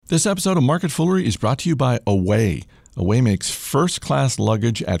This episode of Market Foolery is brought to you by Away. Away makes first-class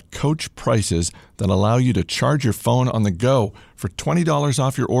luggage at coach prices that allow you to charge your phone on the go. For $20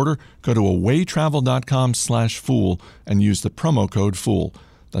 off your order, go to awaytravel.com/fool and use the promo code FOOL.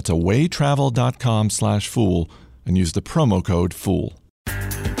 That's awaytravel.com/fool and use the promo code FOOL.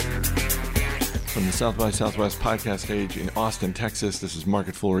 From the South by Southwest podcast stage in Austin, Texas, this is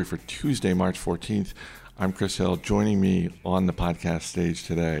Market Foolery for Tuesday, March 14th. I'm Chris Hill. Joining me on the podcast stage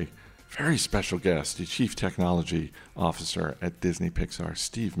today, very special guest, the Chief Technology Officer at Disney Pixar,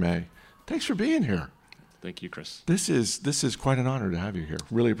 Steve May. Thanks for being here. Thank you, Chris. This is quite an honor to have you here.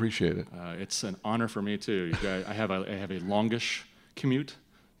 Really appreciate it. It's an honor for me too. I have a longish commute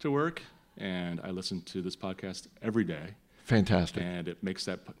to work, and I listen to this podcast every day. Fantastic. And it makes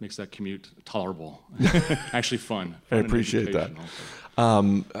that commute tolerable, actually fun. I appreciate that.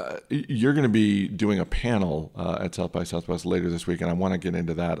 You're going to be doing a panel at South by Southwest later this week, and I want to get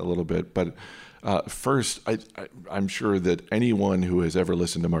into that a little bit. But first, I'm sure that anyone who has ever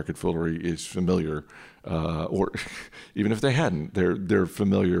listened to Market Foolery is familiar, or even if they hadn't, they're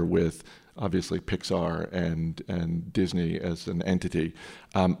familiar with obviously Pixar and Disney as an entity.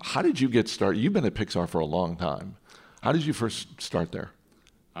 How did you get started? You've been at Pixar for a long time. How did you first start there?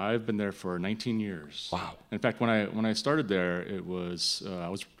 I've been there for 19 years. Wow. In fact, when I started there, it was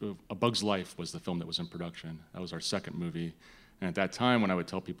A Bug's Life was the film that was in production. That was our second movie. And at that time, when I would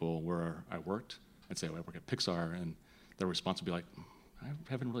tell people where I worked, I'd say, well, I work at Pixar, and their response would be like, I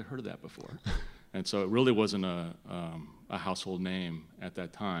haven't really heard of that before. And so it really wasn't a household name at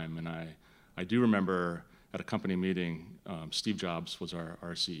that time. And I do remember at a company meeting, Steve Jobs was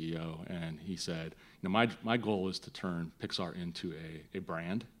our CEO, and he said, my goal is to turn Pixar into a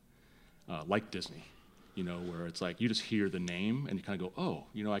brand like Disney, where it's like you just hear the name and you kind of go, oh,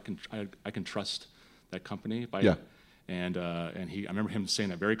 I can trust that company. Yeah. And I remember him saying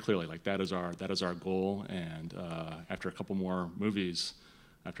that very clearly, like that is our goal. And after a couple more movies,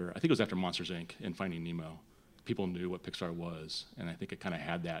 I think it was after Monsters Inc. and Finding Nemo, people knew what Pixar was, and I think it kind of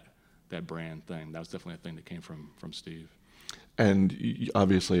had that brand thing. That was definitely a thing that came from Steve. And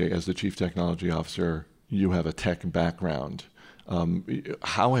obviously, as the Chief Technology Officer, you have a tech background.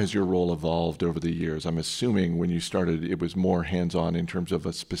 How has your role evolved over the years? I'm assuming when you started, it was more hands-on in terms of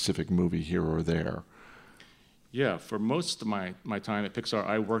a specific movie here or there. Yeah, for most of my time at Pixar,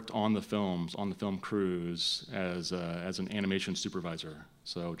 I worked on the film crews as an animation supervisor.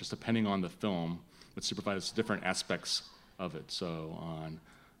 So just depending on the film, would supervise different aspects of it. So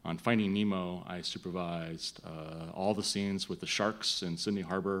on Finding Nemo, I supervised all the scenes with the sharks in Sydney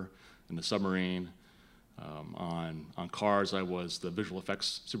Harbor and the submarine. On Cars, I was the visual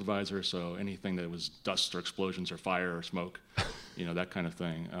effects supervisor, so anything that was dust or explosions or fire or smoke, that kind of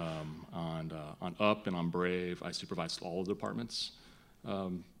thing. On Up and on Brave, I supervised all of the departments.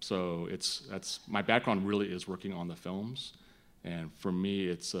 So that's my background really is working on the films, and for me,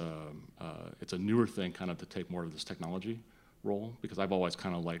 it's a newer thing kind of to take more of this technology role, because I've always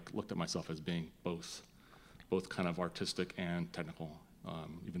kind of looked at myself as being both kind of artistic and technical.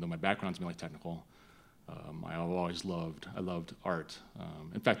 Even though my background's mainly technical, I've always loved art.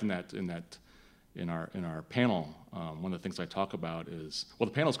 In fact, in our panel, one of the things I talk about is, well,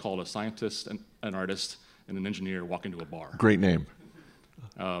 the panel's called A Scientist, an Artist, and an Engineer Walk into a Bar. Great name.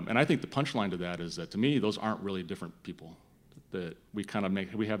 And I think the punchline to that is that, to me, those aren't really different people. That we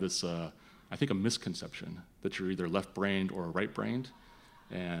have this, I think, a misconception that you're either left-brained or right-brained,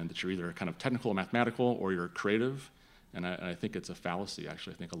 and that you're either kind of technical or mathematical or you're creative. And I think it's a fallacy,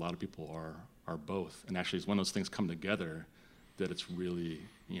 actually. I think a lot of people are both. And actually, it's when those things come together that it's really,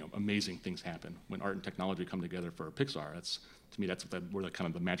 amazing things happen. When art and technology come together for Pixar, to me, that's where the kind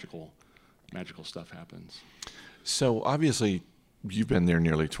of the magical stuff happens. So obviously, you've been there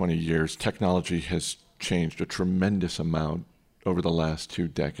nearly 20 years. Technology has changed a tremendous amount over the last 2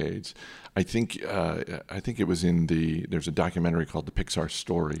 decades. I think it was there's a documentary called The Pixar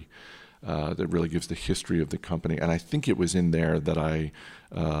Story that really gives the history of the company. And I think it was in there that I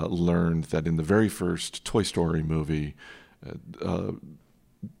learned that in the very first Toy Story movie,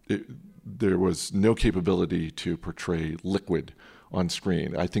 there was no capability to portray liquid on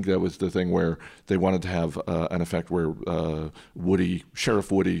screen. I think that was the thing where they wanted to have an effect where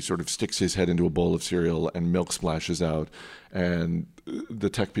Sheriff Woody sort of sticks his head into a bowl of cereal and milk splashes out. And the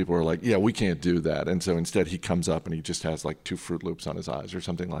tech people are like, yeah, we can't do that. And so instead he comes up and he just has like 2 Fruit Loops on his eyes or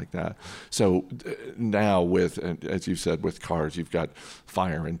something like that. So now with, as you said, with Cars, you've got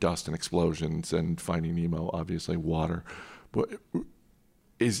fire and dust and explosions, and Finding Nemo, obviously water. But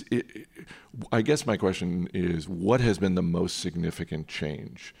I guess my question is, what has been the most significant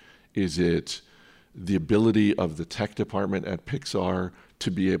change? Is it the ability of the tech department at Pixar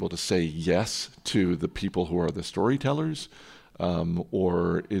to be able to say yes to the people who are the storytellers?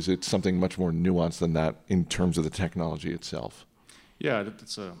 Or is it something much more nuanced than that in terms of the technology itself? Yeah,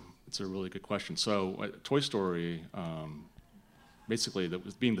 it's a really good question. So Toy Story, basically, that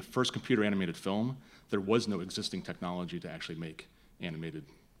was being the first computer animated film, there was no existing technology to actually make animated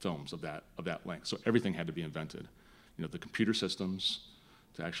films of that length. So everything had to be invented. You know, the computer systems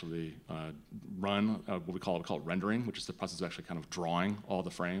to actually run what we call rendering, which is the process of actually kind of drawing all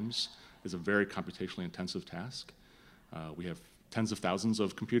the frames, is a very computationally intensive task. We have tens of thousands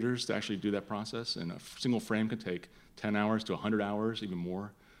of computers to actually do that process, and a single frame can take 10 hours to 100 hours, even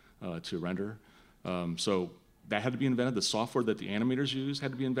more, to render. So that had to be invented. The software that the animators use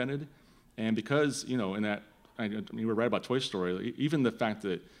had to be invented. And because, you know, in that, I mean, you were right about Toy Story, even the fact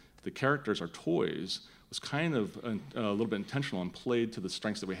that the characters are toys was kind of a little bit intentional and played to the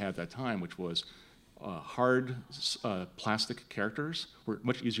strengths that we had at that time, which was hard plastic characters were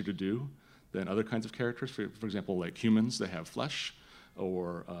much easier to do than other kinds of characters. For example, like humans that have flesh,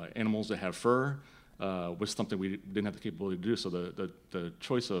 or animals that have fur, was something we didn't have the capability to do. So the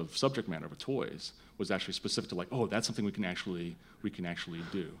choice of subject matter of toys was actually specific to, like, oh, that's something we can actually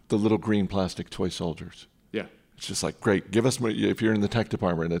do. The little green plastic toy soldiers. Yeah. It's just like, great, give us more. If you're in the tech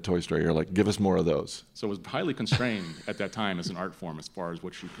department at Toy Story, you're like, give us more of those. So it was highly constrained at that time as an art form as far as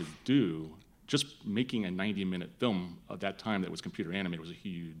what you could do. Just making a 90-minute film at that time that was computer animated was a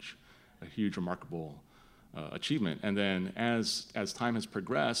huge, remarkable achievement. And then as time has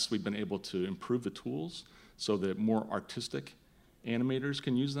progressed, we've been able to improve the tools so that more artistic animators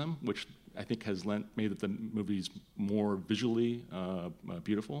can use them, which I think has made the movies more visually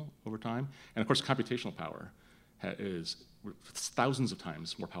beautiful over time. And of course, computational power is thousands of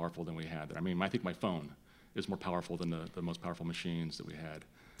times more powerful than we had. I mean, I think my phone is more powerful than the most powerful machines that we had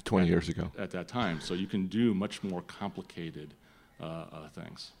 20 years ago at that time. So you can do much more complicated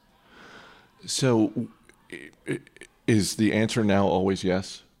things. So is the answer now always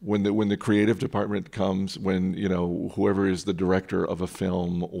yes? When the creative department comes, when, you know, whoever is the director of a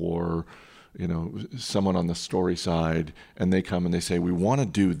film, or, you know, someone on the story side, and they come and they say, we want to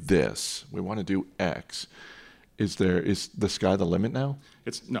do this, we want to do X, is the sky the limit now?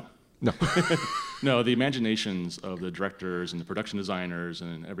 No. No, the imaginations of the directors and the production designers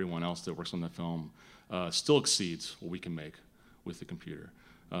and everyone else that works on the film still exceeds what we can make with the computer.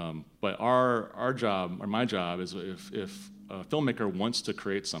 But our job, or my job, is if a filmmaker wants to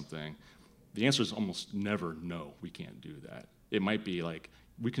create something, the answer is almost never no, we can't do that. It might be like,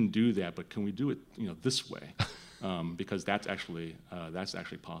 we can do that, but can we do it, you know, this way? Because that's actually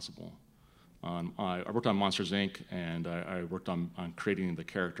possible. I worked on Monsters, Inc., and I worked on creating the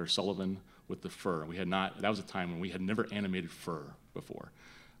character Sullivan with the fur. That was a time when we had never animated fur before.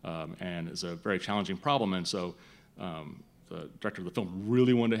 And it's a very challenging problem, and so the director of the film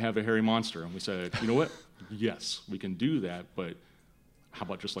really wanted to have a hairy monster, and we said, you know what, yes, we can do that, but how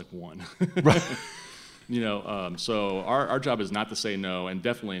about just like one? Right. You know, so our job is not to say no, and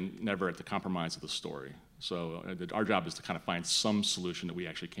definitely never at the compromise of the story. So our job is to kind of find some solution that we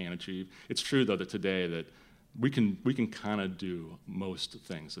actually can achieve. It's true, though, that today that we can kind of do most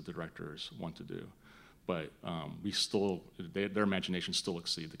things that the directors want to do, but their imagination still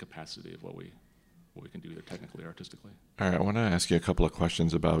exceed the capacity of what we can do either technically or artistically. All right, I want to ask you a couple of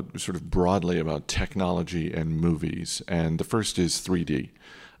questions about sort of broadly about technology and movies, and the first is 3D.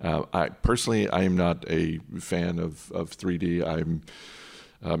 I am not a fan of 3D.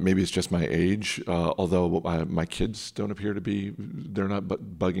 Maybe it's just my age, although my kids don't appear to be. They're not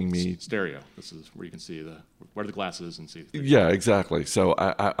bugging me. Stereo. This is where you can see wear the glasses and see. Yeah, exactly. So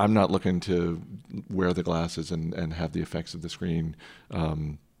I'm not looking to wear the glasses and have the effects of the screen,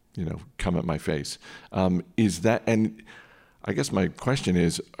 you know, come at my face. Is that? And I guess my question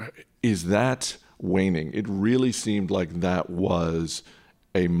is that waning? It really seemed like that was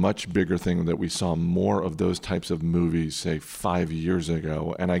a much bigger thing, that we saw more of those types of movies, say 5 years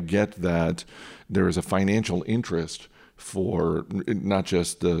ago. And I get that there is a financial interest for not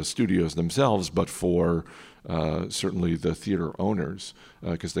just the studios themselves, but for certainly the theater owners,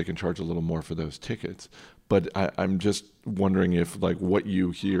 because they can charge a little more for those tickets. But I'm just wondering if, like, what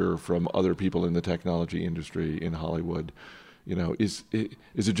you hear from other people in the technology industry in Hollywood, you know, is it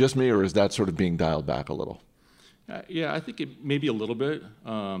just me, or is that sort of being dialed back a little? Yeah, I think it maybe a little bit.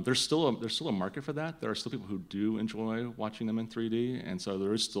 There's still a market for that. There are still people who do enjoy watching them in 3D, and so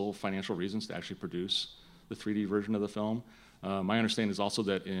there is still financial reasons to actually produce the 3D version of the film. My understanding is also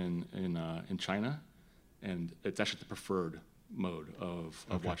that in China, and it's actually the preferred mode of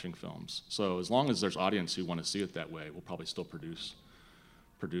watching films. So as long as there's audience who want to see it that way, we'll probably still produce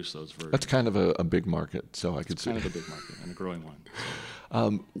produce those versions. That's kind of a big market, so I could see. Kind of a big market and a growing one.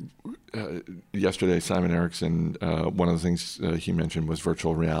 Yesterday, Simon Erickson, one of the things he mentioned was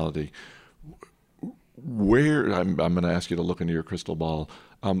virtual reality. Where I'm going to ask you to look into your crystal ball.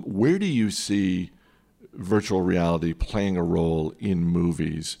 Where do you see virtual reality playing a role in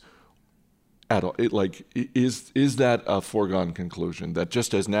movies? At all? Is that a foregone conclusion? That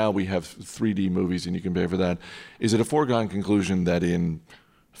just as now we have 3D movies and you can pay for that, is it a foregone conclusion that in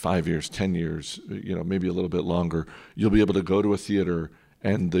 5 years, 10 years, maybe a little bit longer, you'll be able to go to a theater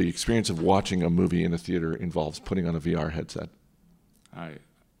and the experience of watching a movie in a theater involves putting on a VR headset?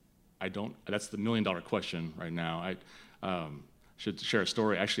 I don't. That's the $1 million question right now. I should share a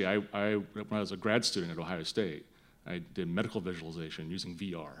story. Actually, when I was a grad student at Ohio State, I did medical visualization using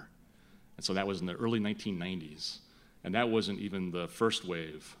VR. And so that was in the early 1990s. And that wasn't even the first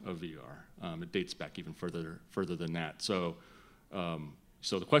wave of VR. It dates back even further than that. So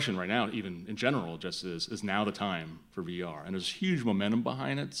the question right now, even in general, just is now the time for VR? And there's huge momentum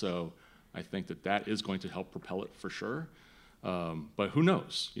behind it. So I think that is going to help propel it for sure. But who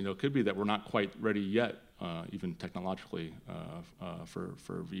knows? It could be that we're not quite ready yet, even technologically, for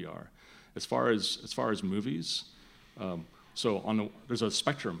VR. As far as movies, there's a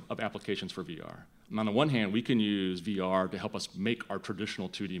spectrum of applications for VR. And on the one hand, we can use VR to help us make our traditional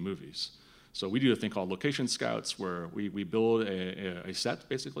 2D movies. So we do a thing called location scouts, where we build a set,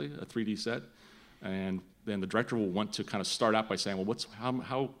 basically a 3D set, and then the director will want to kind of start out by saying, well,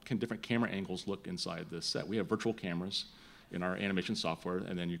 how can different camera angles look inside this set? We have virtual cameras in our animation software,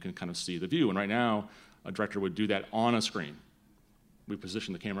 and then you can kind of see the view. And right now, a director would do that on a screen. We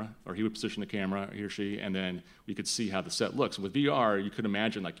position the camera, or he would position the camera, he or she, and then we could see how the set looks. With VR, you could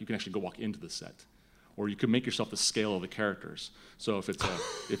imagine you can actually go walk into the set, or you could make yourself the scale of the characters. So if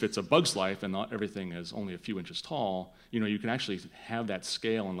it's a Bug's Life and not everything is only a few inches tall, you can actually have that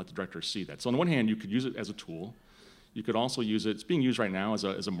scale and let the director see that. So on the one hand, you could use it as a tool. You could also use it. It's being used right now as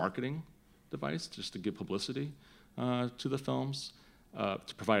a marketing device, just to give publicity to the films,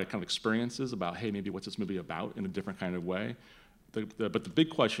 to provide kind of experiences about, hey, maybe what's this movie about in a different kind of way. But the big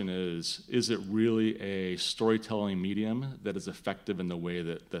question is it really a storytelling medium that is effective in the way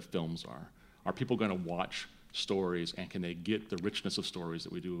that films are? Are people going to watch stories, and can they get the richness of stories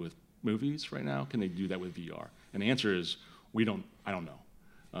that we do with movies right now? Can they do that with VR? And the answer is, I don't know.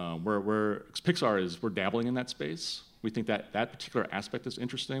 Pixar we're dabbling in that space. We think that particular aspect is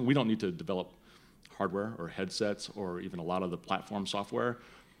interesting. We don't need to develop hardware or headsets or even a lot of the platform software.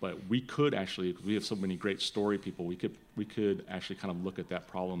 But we could actually, because we have so many great story people, we could actually kind of look at that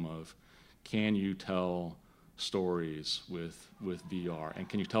problem of, can you tell stories with VR, and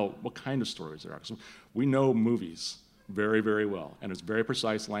can you tell what kind of stories there are? So we know movies very, very well, and it's very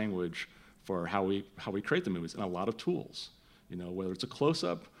precise language for how we create the movies, and a lot of tools. Whether it's a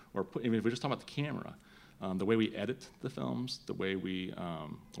close-up or even if we're just talking about the camera, the way we edit the films, the way we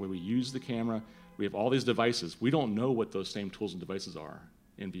use the camera. We have all these devices. We don't know what those same tools and devices are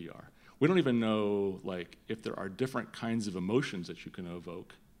in VR. We don't even know if there are different kinds of emotions that you can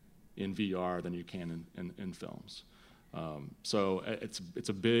evoke in VR than you can in films. So it's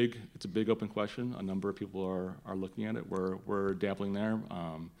a big open question. A number of people are looking at it. We're dabbling there.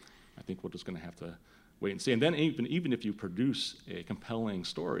 I think we're just going to have to wait and see. And then even if you produce a compelling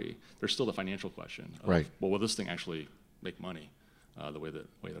story, there's still the financial question of, right. Well, will this thing actually make money the way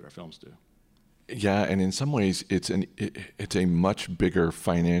that our films do? Yeah, and in some ways, it's a much bigger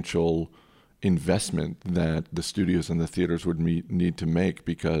financial investment that the studios and the theaters would need to make,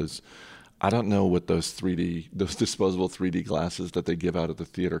 because I don't know what those disposable 3D glasses that they give out at the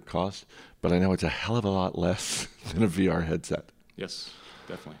theater cost, but I know it's a hell of a lot less than a VR headset. Yes,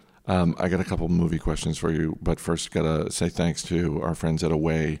 definitely. I got a couple movie questions for you, but first gotta say thanks to our friends at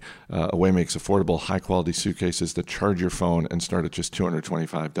Away. Away makes affordable, high-quality suitcases that charge your phone and start at just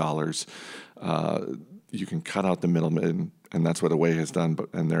 $225. You can cut out the middleman, and that's what Away has done,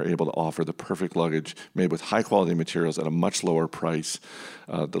 and they're able to offer the perfect luggage made with high-quality materials at a much lower price.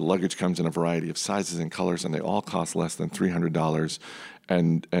 The luggage comes in a variety of sizes and colors, and they all cost less than $300.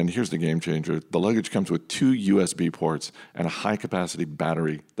 And here's the game changer. The luggage comes with 2 USB ports and a high-capacity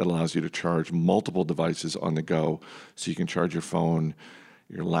battery that allows you to charge multiple devices on the go. So you can charge your phone,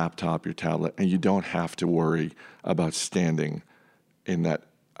 your laptop, your tablet, and you don't have to worry about standing in that.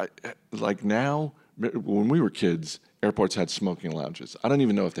 Like now, when we were kids, airports had smoking lounges. I don't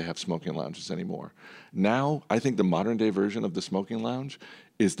even know if they have smoking lounges anymore. Now, I think the modern-day version of the smoking lounge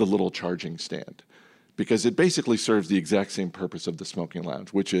is the little charging stand, because it basically serves the exact same purpose of the smoking lounge,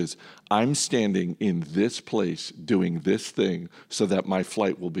 which is I'm standing in this place doing this thing so that my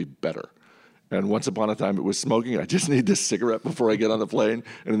flight will be better. And once upon a time, it was smoking. I just need this cigarette before I get on the plane.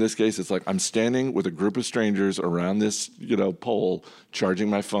 And in this case, it's like I'm standing with a group of strangers around this, pole, charging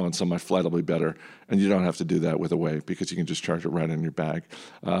my phone, so my flight will be better. And you don't have to do that with Away because you can just charge it right in your bag.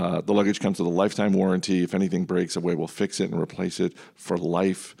 The luggage comes with a lifetime warranty. If anything breaks, Away will fix it and replace it for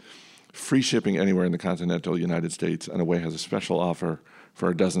life. Free shipping anywhere in the continental United States. And Away has a special offer for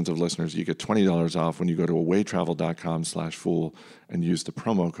our dozens of listeners. You get $20 off when you go to awaytravel.com/fool and use the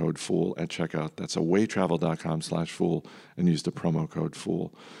promo code FOOL at checkout. That's awaytravel.com/fool and use the promo code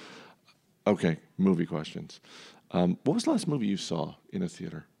FOOL. Okay, movie questions. What was the last movie you saw in a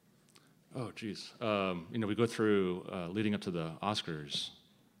theater? Oh, geez. We go through, leading up to the Oscars,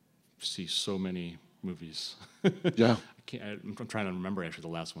 see so many movies. Yeah. I'm trying to remember actually the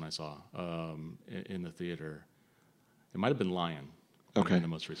last one I saw in the theater. It might have been Lion. Okay. The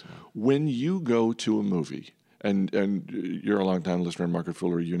most recent one. When you go to a movie, and you're a long-time listener in Market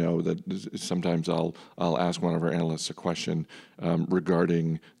Foolery, you know that sometimes I'll ask one of our analysts a question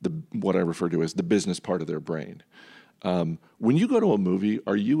regarding what I refer to as the business part of their brain. When you go to a movie,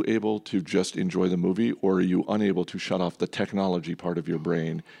 are you able to just enjoy the movie, or are you unable to shut off the technology part of your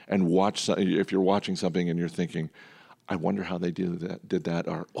brain and watch? If you're watching something and you're thinking, I wonder how they did that,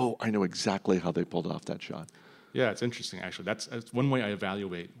 or oh, I know exactly how they pulled off that shot. Yeah, it's interesting, actually. That's one way I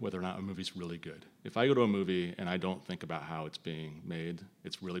evaluate whether or not a movie's really good. If I go to a movie and I don't think about how it's being made,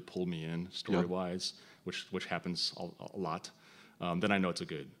 it's really pulled me in story-wise, which happens a lot, then I know it's a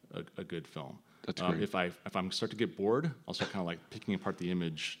good film. That's great. If I'm start to get bored, I'll start kind of like picking apart the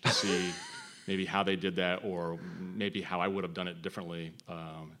image to see maybe how they did that, or maybe how I would have done it differently.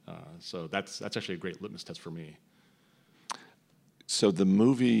 So that's actually a great litmus test for me. So the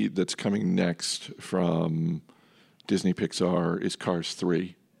movie that's coming next from Disney Pixar is Cars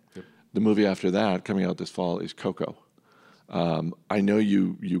 3. Yep. The movie after that, coming out this fall, is Coco. I know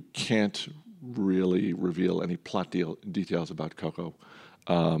you can't really reveal any plot details about Coco,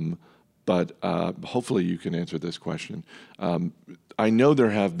 but hopefully you can answer this question. I know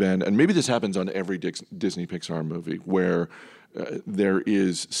there have been, and maybe this happens on every Disney Pixar movie, where there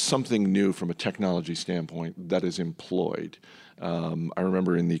is something new from a technology standpoint that is employed. I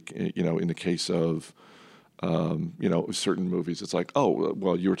remember in the case of certain movies, it's like, oh,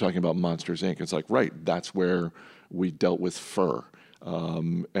 well, you were talking about Monsters, Inc. It's like, right, that's where we dealt with fur.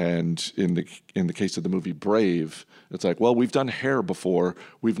 And in the case of the movie Brave, it's like, well, we've done hair before.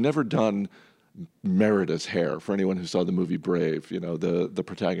 We've never done Merida's hair. For anyone who saw the movie Brave, the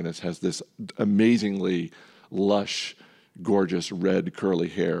protagonist has this amazingly lush, gorgeous red curly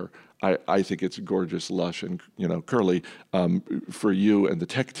hair. I think it's gorgeous, lush, and curly. For you and the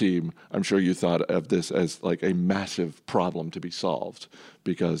tech team, I'm sure you thought of this as like a massive problem to be solved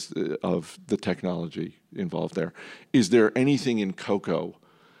because of the technology involved there. Is there anything in Coco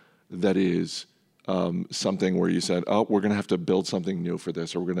that is something where you said, "Oh, we're going to have to build something new for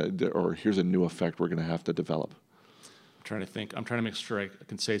this," or here's a new effect we're going to have to develop? I'm trying to think. I'm trying to make sure I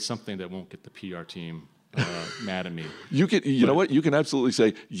can say something that won't get the PR team mad at me. You know what? You can absolutely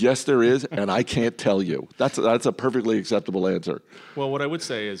say, yes, there is, and I can't tell you. That's a perfectly acceptable answer. Well, what I would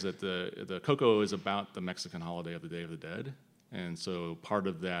say is that the Coco is about the Mexican holiday of the Day of the Dead, and so part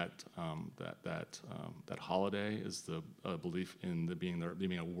of that holiday is the belief in there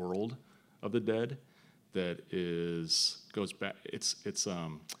being a world of the dead that goes back. It's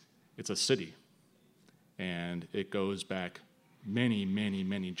a city, and it goes back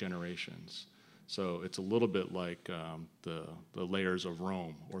many generations. So it's a little bit like the layers of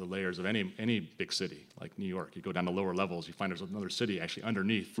Rome or the layers of any big city like New York. You go down to lower levels, you find there's another city actually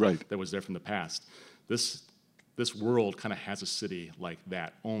underneath that was there from the past. This world kind of has a city like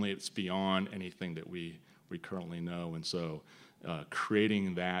that, only it's beyond anything that we currently know. And so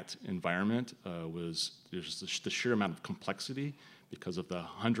creating that environment was the sheer amount of complexity because of the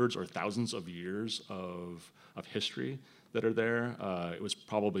hundreds or thousands of years of history that are there. It was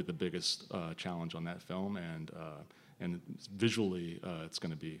probably the biggest challenge on that film, and visually, it's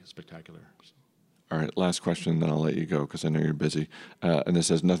going to be spectacular. So. All right, last question, then I'll let you go because I know you're busy. And this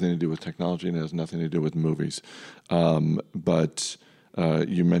has nothing to do with technology and it has nothing to do with movies. But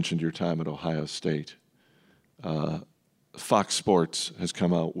you mentioned your time at Ohio State. Fox Sports has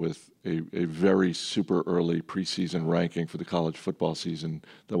come out with a very super early preseason ranking for the college football season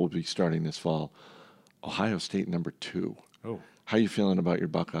that will be starting this fall. Ohio State number 2. Oh. How are you feeling about your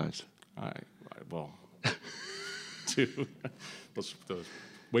Buckeyes? Well, those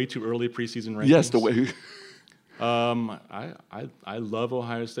way too early preseason rankings. Yes, the way. I love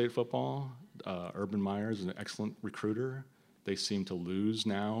Ohio State football. Urban Meyer is an excellent recruiter. They seem to lose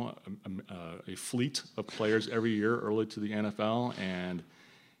now a fleet of players every year early to the NFL, and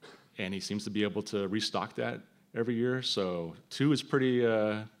and he seems to be able to restock that every year. So 2 is pretty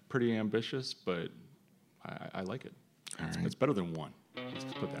ambitious, but I like it. All right. It's better than 1. Let's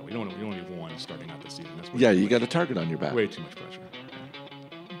put it that way. You don't want to be 1 starting out the season. That's Yeah, you got a target on your back. way too much pressure.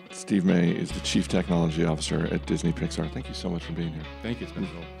 Steve May is the Chief Technology Officer at Disney Pixar. Thank you so much for being here. Thank you. It's been a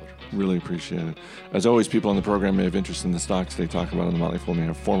real pleasure. Really appreciate it. As always, people on the program may have interest in the stocks they talk about on the Motley Fool, may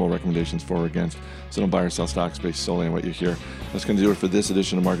have formal recommendations for or against, so don't buy or sell stocks based solely on what you hear. That's going to do it for this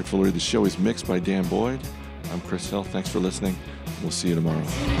edition of Market Foolery. The show is mixed by Dan Boyd. I'm Chris Hill. Thanks for listening. We'll see you tomorrow.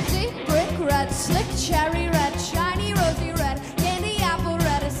 Deep brick red, slick cherry red, shine.